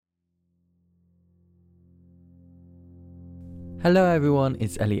Hello everyone,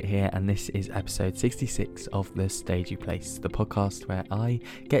 it's Elliot here and this is episode 66 of The Stage You Place, the podcast where I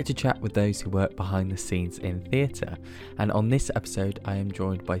get to chat with those who work behind the scenes in theatre. And on this episode I am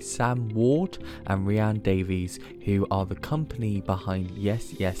joined by Sam Ward and Rhiann Davies, who are the company behind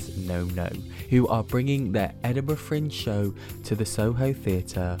Yes, Yes, No, No, who are bringing their Edinburgh Fringe show to the Soho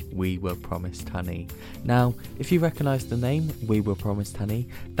Theatre, We Were Promised Honey. Now, if you recognise the name, We Were Promised Honey,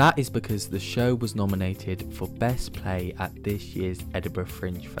 that is because the show was nominated for Best Play at this year's Edinburgh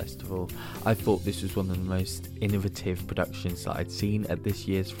Fringe Festival. I thought this was one of the most innovative productions that I'd seen at this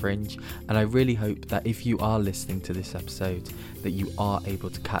year's Fringe, and I really hope that if you are listening to this episode that you are able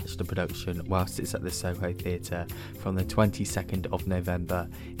to catch the production whilst it's at the Soho Theatre from the 22nd of November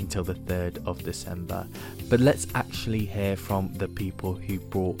until the 3rd of December. But let's actually hear from the people who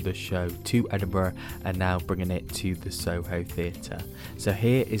brought the show to Edinburgh and now bringing it to the Soho Theatre. So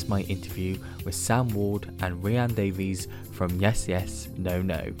here is my interview with Sam Ward and Rhiann Davies from Yes, Yes, No,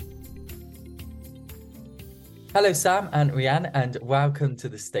 No. Hello Sam and Rhiann, and welcome to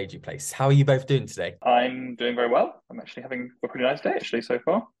The Stage You Place. How are you both doing today? I'm doing very well. I'm actually having a pretty nice day actually so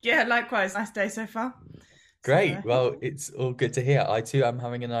far. Yeah, likewise. Nice day so far. Great. Well, it's all good to hear. I too am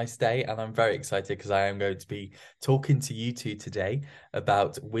having a nice day and I'm very excited because I am going to be talking to you two today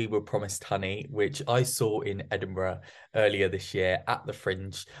about We Were Promised Honey, which I saw in Edinburgh earlier this year at the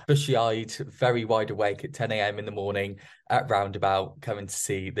Fringe. Bushy-eyed, very wide awake at 10 a.m. in the morning at Roundabout, coming to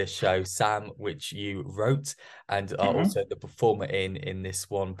see this show, Sam, which you wrote and are also the performer in this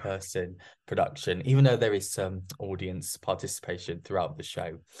one-person production, even though there is some audience participation throughout the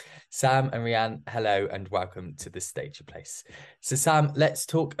show. Sam and Rhiann, hello and welcome to The Stage You Place. So Sam, let's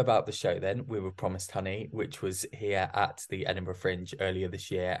talk about the show then. We Were Promised Honey, which was here at the Edinburgh Fringe earlier this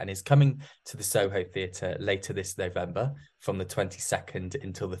year and is coming to the Soho Theatre later this November from the 22nd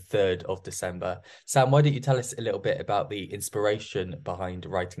until the 3rd of December. Sam, why don't you tell us a little bit about the inspiration behind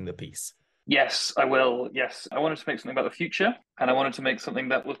writing the piece? Yes, I will. Yes, I wanted to make something about the future, and I wanted to make something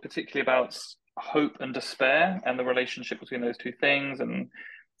that was particularly about hope and despair and the relationship between those two things, and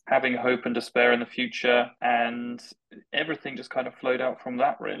having hope and despair in the future, and everything just kind of flowed out from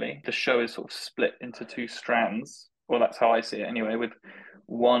that, really. The show is sort of split into two strands. Well, that's how I see it anyway, with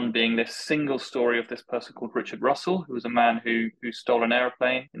one being this single story of this person called Richard Russell, who was a man who stole an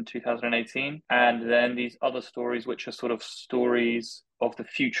airplane in 2018. And then these other stories, which are sort of stories of the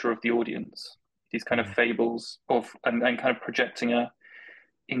future of the audience, these kind of fables of and kind of projecting a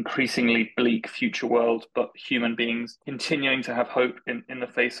increasingly bleak future world, but human beings continuing to have hope in the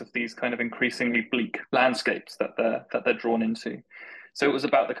face of these kind of increasingly bleak landscapes that they're drawn into. So it was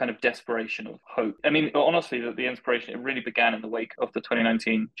about the kind of desperation of hope. I mean, honestly, the inspiration, it really began in the wake of the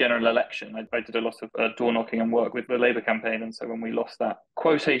 2019 general election. I did a lot of door knocking and work with the Labour campaign. And so when we lost that,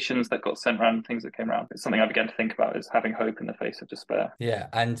 quotations that got sent around and things that came around, it's something I began to think about, is having hope in the face of despair. Yeah.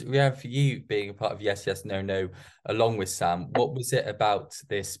 And Rhiann, for you being a part of Yes, Yes, No, No, along with Sam, what was it about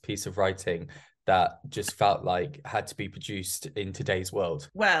this piece of writing that just felt like had to be produced in today's world?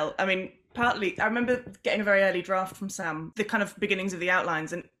 Well, I mean, partly, I remember getting a very early draft from Sam, the kind of beginnings of the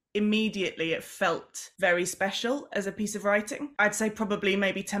outlines, and immediately it felt very special as a piece of writing. I'd say probably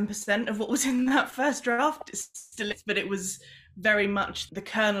maybe 10% of what was in that first draft. It still is, but it was very much the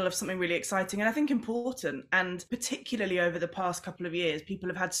kernel of something really exciting and I think important. And particularly over the past couple of years, people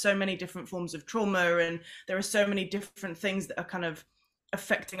have had so many different forms of trauma and there are so many different things that are kind of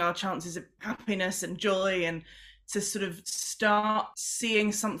affecting our chances of happiness and joy, and to sort of start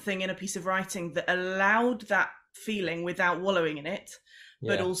seeing something in a piece of writing that allowed that feeling without wallowing in it,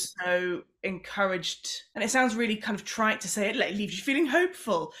 but also encouraged, and it sounds really kind of trite to say it, like, leaves you feeling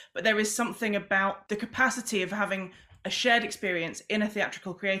hopeful, but there is something about the capacity of having a shared experience in a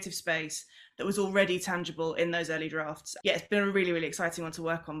theatrical creative space that was already tangible in those early drafts. Yeah, it's been a really, really exciting one to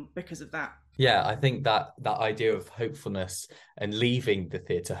work on because of that. Yeah, I think that idea of hopefulness and leaving the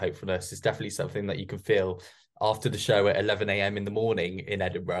theatre hopefulness is definitely something that you can feel after the show at 11 a.m. in the morning in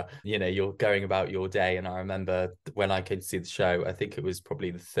Edinburgh. You know, you're going about your day. And I remember when I came to see the show, I think it was probably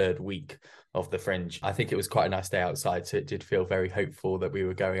the third week of the Fringe. I think it was quite a nice day outside, so it did feel very hopeful that we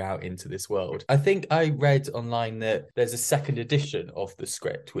were going out into this world. I think I read online that there's a second edition of the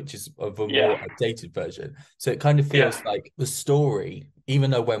script, which is of a more updated version. So it kind of feels like the story,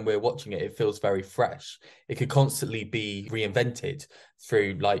 even though when we're watching it, it feels very fresh. It could constantly be reinvented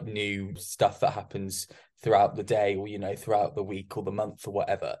through like new stuff that happens throughout the day, or, throughout the week or the month or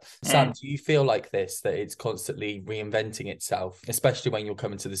whatever. Sam, do you feel like this, that it's constantly reinventing itself, especially when you're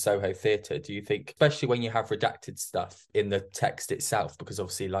coming to the Soho Theatre? Do you think, especially when you have redacted stuff in the text itself, because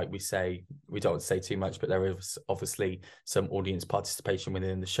obviously, like we say, we don't want to say too much, but there is obviously some audience participation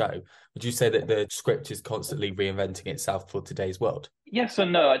within the show. Would you say that the script is constantly reinventing itself for today's world? Yes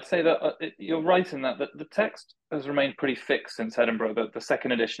and no. I'd say that you're right in that the text has remained pretty fixed since Edinburgh. The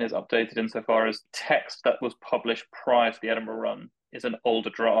second edition is updated insofar as text that was published prior to the Edinburgh run is an older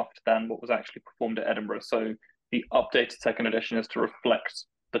draft than what was actually performed at Edinburgh. So the updated second edition is to reflect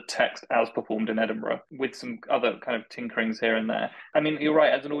the text as performed in Edinburgh, with some other kind of tinkerings here and there. I mean, you're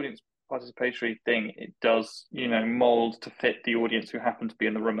right, as an audience participatory thing, it does, mold to fit the audience who happened to be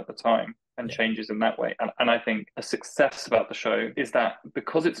in the room at the time, and changes in that way. And I think a success about the show is that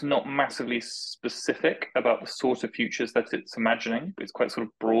because it's not massively specific about the sort of futures that it's imagining, it's quite sort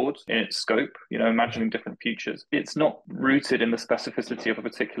of broad in its scope, imagining different futures. It's not rooted in the specificity of a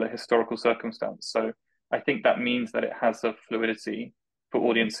particular historical circumstance. So I think that means that it has a fluidity for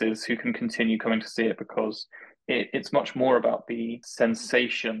audiences who can continue coming to see it, because it's much more about the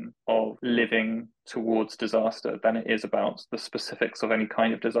sensation of living towards disaster than it is about the specifics of any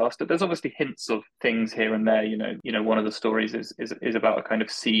kind of disaster. There's obviously hints of things here and there. One of the stories is about a kind of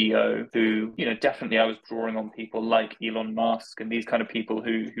CEO who, definitely I was drawing on people like Elon Musk and these kind of people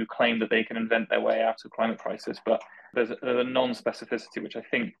who claim that they can invent their way out of climate crisis. But there's a non-specificity which I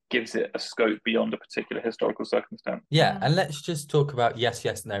think gives it a scope beyond a particular historical circumstance. Yeah, and let's just talk about Yes,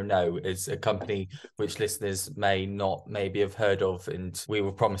 Yes, No, No as a company which listeners may not maybe have heard of, and we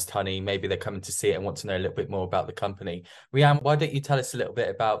were promised honey. Maybe they're coming to see it and want to know a little bit more about the company. Rianne, why don't you tell us a little bit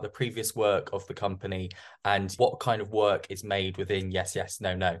about the previous work of the company and what kind of work is made within Yes, Yes,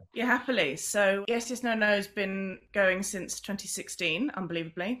 No, No? Yeah, happily. So Yes, Yes, No, No has been going since 2016,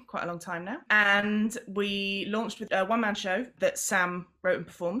 unbelievably, quite a long time now. And we launched with a one-man show that Sam wrote and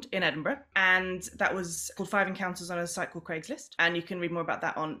performed in Edinburgh, and that was called Five Encounters on a site called Craigslist, and you can read more about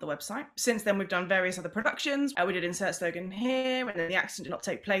that on the website. Since then, we've done various other productions. We did Insert Slogan Here, and then The Accident Did Not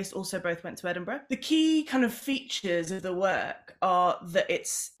Take Place, also both went to Edinburgh. The key kind of features of the work are that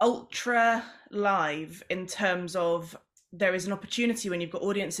it's ultra live in terms of there is an opportunity when you've got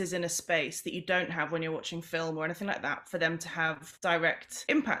audiences in a space that you don't have when you're watching film or anything like that, for them to have direct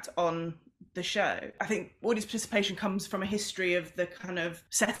impact on the show. I think audience participation comes from a history of the kind of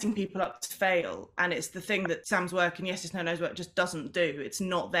setting people up to fail, and it's the thing that Sam's work and Yes, Yes, No, No's work just doesn't do. It's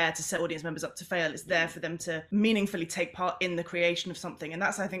not there to set audience members up to fail. It's there for them to meaningfully take part in the creation of something, and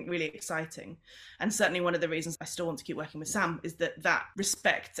that's, I think, really exciting. And certainly one of the reasons I still want to keep working with Sam is that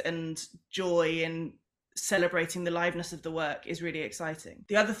respect and joy in celebrating the liveness of the work is really exciting.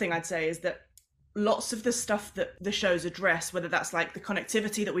 The other thing I'd say is that lots of the stuff that the shows address, whether that's like the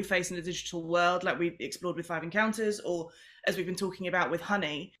connectivity that we face in the digital world, like we explored with Five Encounters, or as we've been talking about with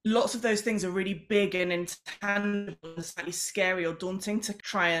Honey, lots of those things are really big and intangible and slightly scary or daunting to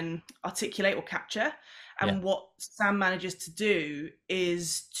try and articulate or capture. And what Sam manages to do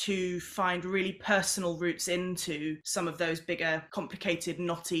is to find really personal routes into some of those bigger, complicated,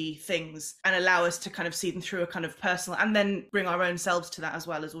 knotty things, and allow us to kind of see them through a kind of personal, and then bring our own selves to that as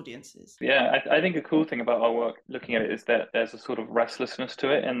well as audiences. Yeah, I think a cool thing about our work, looking at it, is that there's a sort of restlessness to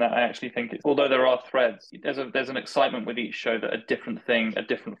it, and that I actually think although there are threads, there's an excitement with each show that a different thing, a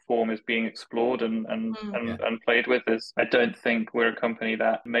different form is being explored and played with. I don't think we're a company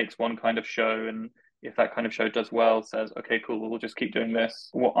that makes one kind of show, and if that kind of show does well, says, okay, cool, we'll just keep doing this.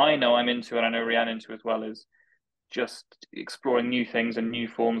 What I know I'm into, and I know Rianne into as well, is just exploring new things and new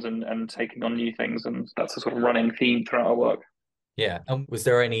forms and taking on new things. And that's a sort of running theme throughout our work. Yeah. And was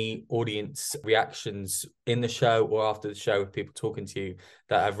there any audience reactions in the show or after the show with people talking to you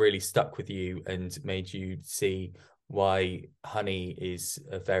that have really stuck with you and made you see why Honey is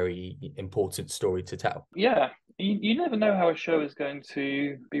a very important story to tell? Yeah. You never know how a show is going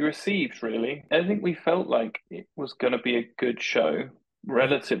to be received, really. I think we felt like it was going to be a good show.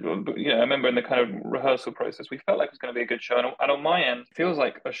 Relative, I remember in the kind of rehearsal process, we felt like it was going to be a good show. And on my end, it feels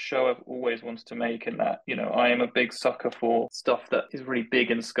like a show I've always wanted to make, in that, I am a big sucker for stuff that is really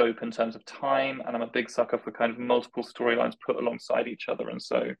big in scope in terms of time. And I'm a big sucker for kind of multiple storylines put alongside each other. And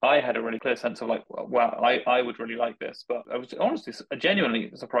so I had a really clear sense of like, wow, I would really like this. But I was honestly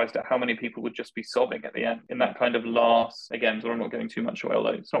genuinely surprised at how many people would just be sobbing at the end in that kind of last, again, so I'm not getting too much away, although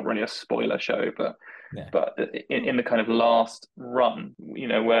it's not really a spoiler show, but in the kind of last run,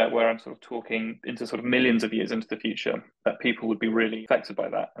 where I'm sort of talking into sort of millions of years into the future, that people would be really affected by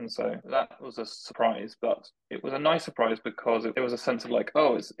that. And so that was a surprise, but it was a nice surprise because it was a sense of like,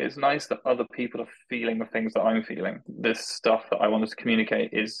 oh, it's nice that other people are feeling the things that I'm feeling. This stuff that I wanted to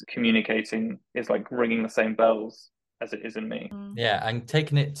communicate is like ringing the same bells as it is in me. Yeah, and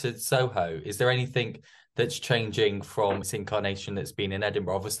taking it to Soho, is there anything that's changing from its incarnation that's been in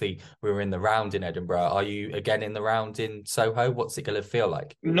Edinburgh? Obviously, we were in the round in Edinburgh. Are you again in the round in Soho? What's it going to feel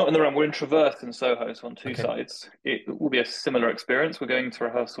like? Not in the round. We're in Traverse in Soho, so on two sides. It will be a similar experience. We're going to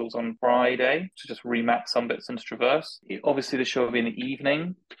rehearsals on Friday to just remap some bits into Traverse. Obviously, the show will be in the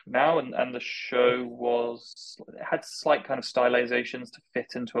evening now, and the show had slight kind of stylizations to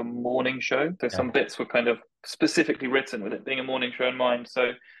fit into a morning show. So some bits were kind of specifically written with it being a morning show in mind.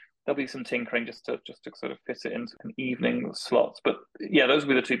 So there'll be some tinkering just to sort of fit it into an evening slot. But yeah, those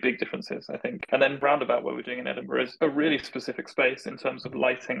will be the two big differences, I think. And then Roundabout, where we're doing in Edinburgh, is a really specific space in terms of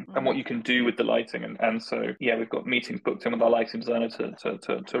lighting and what you can do with the lighting. And so, yeah, we've got meetings booked in with our lighting designer to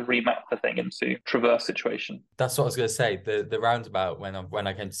remap the thing into Traverse situation. That's what I was going to say. The Roundabout, when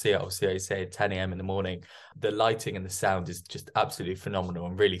I came to see it, obviously I say at 10 a.m. in the morning, the lighting and the sound is just absolutely phenomenal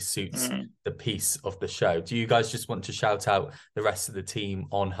and really suits the piece of the show. Do you guys just want to shout out the rest of the team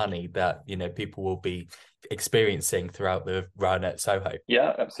on Honey that people will be experiencing throughout the run at Soho?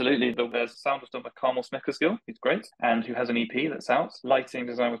 Yeah, absolutely. There's sound was done by Carmel Smickersgill, who's great, and who has an EP that's out. Lighting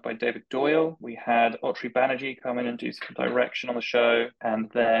design was by David Doyle. We had Autry Banerjee come in and do some direction on the show, and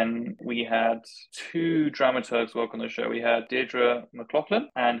then we had two dramaturgs work on the show. We had Deirdre McLaughlin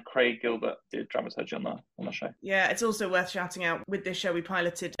and Craig Gilbert did dramaturgy on the show. Yeah, it's also worth shouting out, with this show we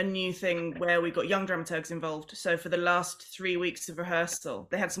piloted a new thing where we got young dramaturgs involved. So for the last 3 weeks of rehearsal,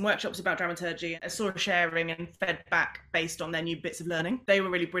 they had some workshops about dramaturgy, a sort of sharing and fed back based on their new bits of learning. They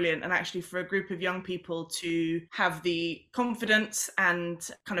were really brilliant, and actually for a group of young people to have the confidence and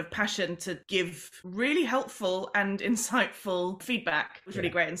kind of passion to give really helpful and insightful feedback was really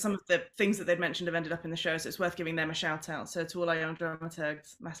great. And some of the things that they'd mentioned have ended up in the show, so it's worth giving them a shout out. So to all our young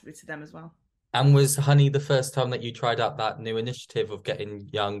dramaturgs, massively to them as well. And was Honey the first time that you tried out that new initiative of getting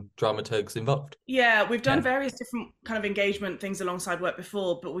young dramaturgs involved? Yeah, we've done various different kind of engagement things alongside work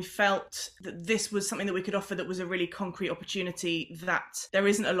before, but we felt that this was something that we could offer that was a really concrete opportunity, that there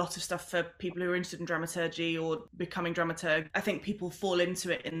isn't a lot of stuff for people who are interested in dramaturgy or becoming dramaturg. I think people fall into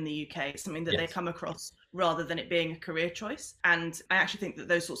it in the UK. It's something that they come across rather than it being a career choice. And I actually think that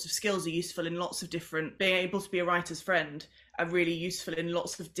those sorts of skills are useful in lots of different, being able to be a writer's friend are really useful in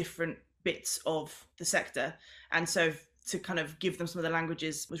lots of different bits of the sector, and so to kind of give them some of the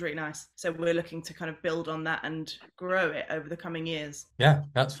languages was really nice. So we're looking to kind of build on that and grow it over the coming years. Yeah,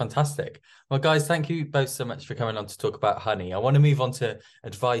 that's fantastic. Well, guys, thank you both so much for coming on to talk about Honey. I want to move on to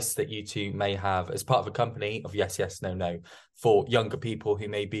advice that you two may have as part of a company of Yes, Yes, No, No for younger people who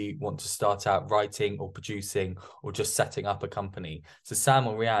maybe want to start out writing or producing or just setting up a company. So Sam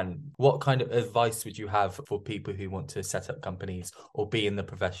or Rhiannon, what kind of advice would you have for people who want to set up companies or be in the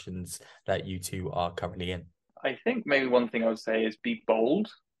professions that you two are currently in? I think maybe one thing I would say is be bold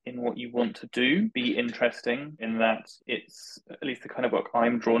in what you want to do, be interesting in that it's at least the kind of work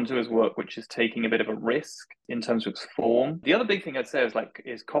I'm drawn to is work which is taking a bit of a risk in terms of its form. The other big thing I'd say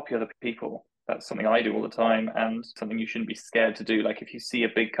is copy other people. That's something I do all the time and something you shouldn't be scared to do. Like if you see a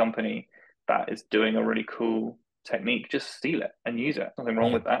big company that is doing a really cool technique, just steal it and use it. Nothing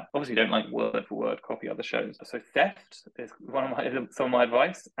wrong with that. Obviously, don't like word for word copy other shows. So theft is some of my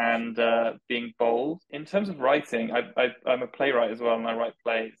advice, and being bold in terms of writing. I'm a playwright as well, and I write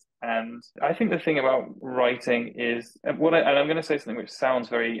plays. And I think the thing about writing is and I'm going to say something which sounds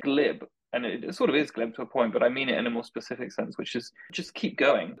very glib. And it sort of is glib to a point, but I mean it in a more specific sense, which is just keep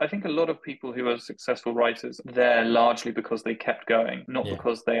going. I think a lot of people who are successful writers, they're largely because they kept going, not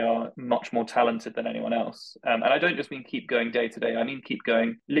because they are much more talented than anyone else. And I don't just mean keep going day to day. I mean keep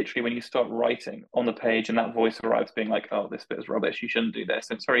going literally when you start writing on the page and that voice arrives being like, oh, this bit is rubbish, you shouldn't do this.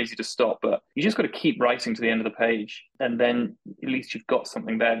 And it's very easy to stop, but you just got to keep writing to the end of the page. And then at least you've got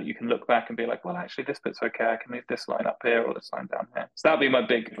something there that you can look back and be like, well, actually, this bit's okay. I can move this line up here or this line down here. So that'd be my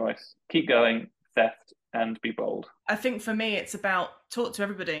big advice. Keep going, theft, and be bold. I think for me, it's about talk to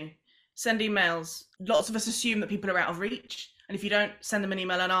everybody, send emails. Lots of us assume that people are out of reach. And if you don't send them an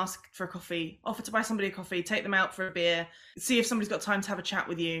email and ask for a coffee, offer to buy somebody a coffee, take them out for a beer, see if somebody's got time to have a chat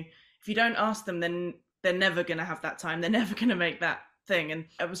with you. If you don't ask them, then they're never going to have that time. They're never going to make that thing. And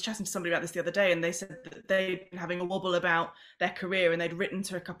I was chatting to somebody about this the other day, and they said that they'd been having a wobble about their career, and they'd written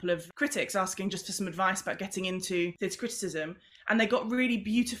to a couple of critics asking just for some advice about getting into theatre criticism, and they got really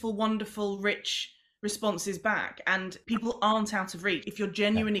beautiful, wonderful, rich responses back. And people aren't out of reach. If you're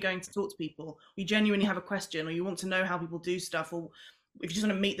genuinely going to talk to people, you genuinely have a question, or you want to know how people do stuff, or if you just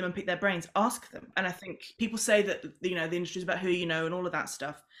want to meet them and pick their brains, ask them. And I think people say that, the industry is about who you know and all of that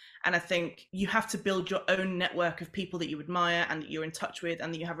stuff. And I think you have to build your own network of people that you admire and that you're in touch with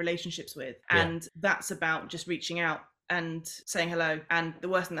and that you have relationships with. Yeah. And that's about just reaching out and saying hello. And the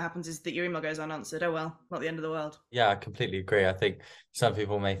worst thing that happens is that your email goes unanswered. Oh, well, not the end of the world. Yeah, I completely agree. I think some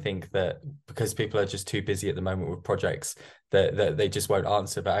people may think that because people are just too busy at the moment with projects, that they just won't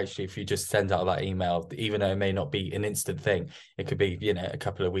answer. But actually, if you just send out that email, even though it may not be an instant thing, it could be, a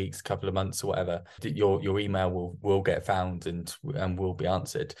couple of weeks, couple of months or whatever, your email will get found and will be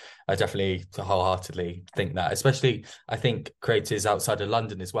answered. I definitely wholeheartedly think that, especially I think creators outside of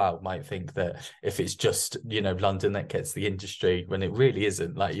London as well might think that if it's just, London that gets the industry, when it really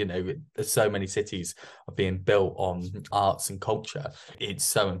isn't. Like, there's so many cities are being built on arts and culture. It's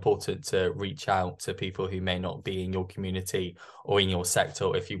so important to reach out to people who may not be in your community or in your sector,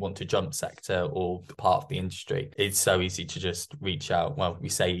 or if you want to jump sector or part of the industry. It's so easy to just reach out. Well, we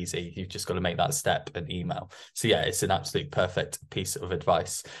say easy, you've just got to make that step and email. So yeah, it's an absolute perfect piece of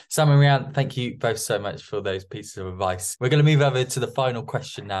advice. Sam and Rhian, thank you both so much for those pieces of advice. We're going to move over to the final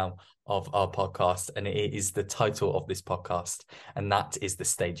question now of our podcast, and it is the title of this podcast, and that is The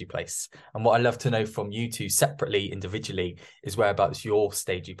Stagey Place. And what I love to know from you two separately, individually, is whereabouts your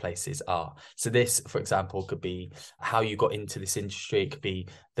stagey places are. So this, for example, could be how you got into this industry. It could be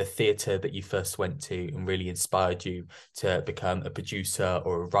the theatre that you first went to and really inspired you to become a producer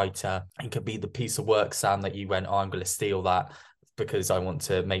or a writer. It could be the piece of work, Sam, that you went, oh, I'm going to steal that because I want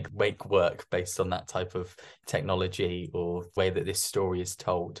to make work based on that type of technology or way that this story is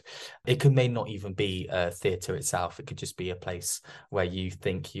told. It may not even be a theatre itself. It could just be a place where you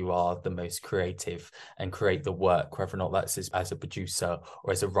think you are the most creative and create the work, whether or not that's as a producer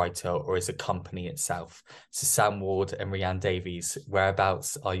or as a writer or as a company itself. So Sam Ward and Rhian Davies,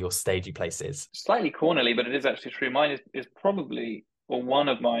 whereabouts are your stagey places? Slightly cornerly, but it is actually true. Mine is probably, or one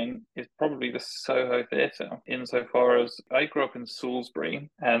of mine is probably the Soho Theatre, insofar as I grew up in Salisbury,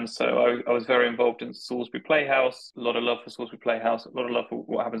 and so I was very involved in Salisbury Playhouse, a lot of love for Salisbury Playhouse, a lot of love for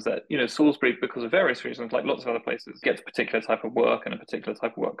what happens there. Salisbury, because of various reasons, like lots of other places, gets a particular type of work, and a particular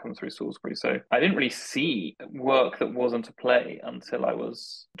type of work comes through Salisbury. So I didn't really see work that wasn't a play until I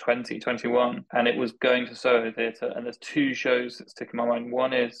was 20, 21, and it was going to Soho Theatre, and there's two shows that stick in my mind.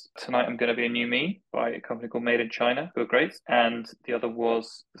 One is Tonight I'm Gonna Be a New Me by a company called Made in China, who are great, and the other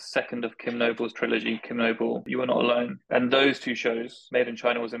was the second of Kim Noble's trilogy, Kim Noble, You Are Not Alone. And those two shows, Made in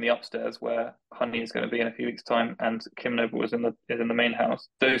China was in the upstairs where Honey is going to be in a few weeks' time, and Kim Noble was in the main house.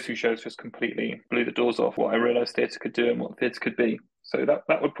 Those two shows just completely blew the doors off what I realised theatre could do and what theatre could be. So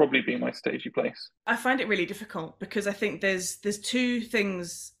that would probably be my stagey place. I find it really difficult because I think there's two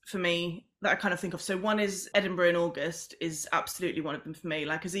things for me that I kind of think of. So one is Edinburgh in August is absolutely one of them for me.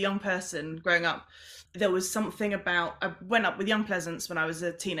 Like, as a young person growing up, there was something about, I went up with Young Pleasance when I was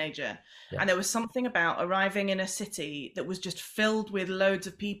a teenager, and there was something about arriving in a city that was just filled with loads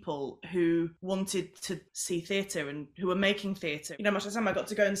of people who wanted to see theatre and who were making theatre. Much of the time I got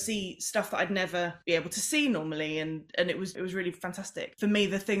to go and see stuff that I'd never be able to see normally, and it was really fantastic. For me,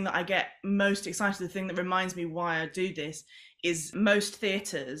 the thing that I get most excited, the thing that reminds me why I do this, is most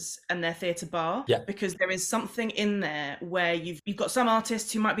theatres and their theatre bar, because there is something in there where you've got some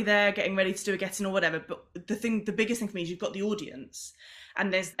artists who might be there getting ready to do a get-in or whatever, but the biggest thing for me is you've got the audience,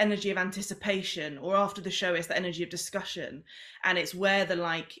 and there's energy of anticipation, or after the show it's the energy of discussion, and it's where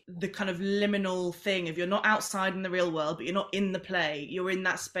the kind of liminal thing of you're not outside in the real world, but you're not in the play, you're in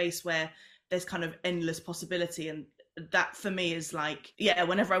that space where there's kind of endless possibility. And that for me is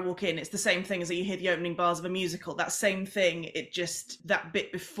whenever I walk in, it's the same thing as that you hear the opening bars of a musical. That same thing, it just, that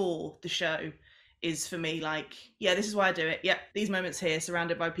bit before the show is for me this is why I do it. These moments here,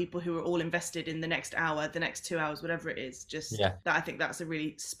 surrounded by people who are all invested in the next hour, the next 2 hours, whatever it is, that I think that's a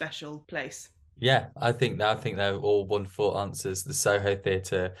really special place. Yeah, I think they're all wonderful answers. The Soho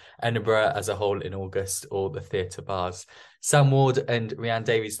Theatre, Edinburgh as a whole in August, or the theatre bars. Sam Ward and Rhian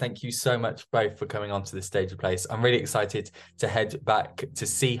Davies, thank you so much both for coming onto the Stagey Place. I'm really excited to head back to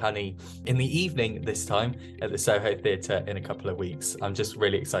see Honey in the evening this time at the Soho Theatre in a couple of weeks. I'm just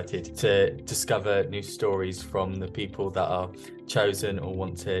really excited to discover new stories from the people that are chosen or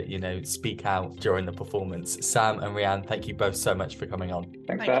want to, speak out during the performance. Sam and Rhian, thank you both so much for coming on.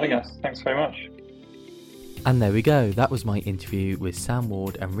 Thanks for having us. Thanks very much. And there we go, that was my interview with Sam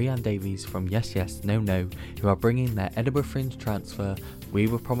Ward and Rhian Davies from Yes Yes No No, who are bringing their Edinburgh Fringe transfer We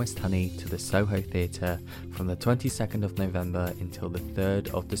Were Promised Honey to the Soho Theatre from the 22nd of November until the 3rd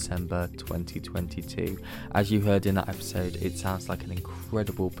of December 2022. As you heard in that episode, it sounds like an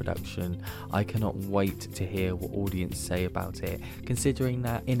incredible production. I cannot wait to hear what audience say about it, considering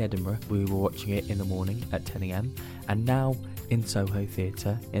that in Edinburgh we were watching it in the morning at 10 AM, and now in Soho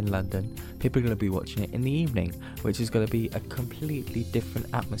Theatre in London, people are going to be watching it in the evening, which is going to be a completely different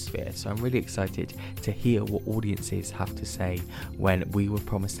atmosphere. So I'm really excited to hear what audiences have to say when We Were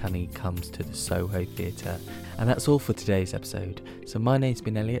Promised Honey comes to the Soho Theatre. And that's all for today's episode. So my name's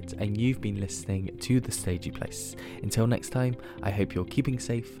been Elliot, and you've been listening to The Stagey Place. Until next time, I hope you're keeping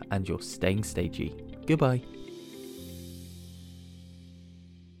safe and you're staying stagey. Goodbye.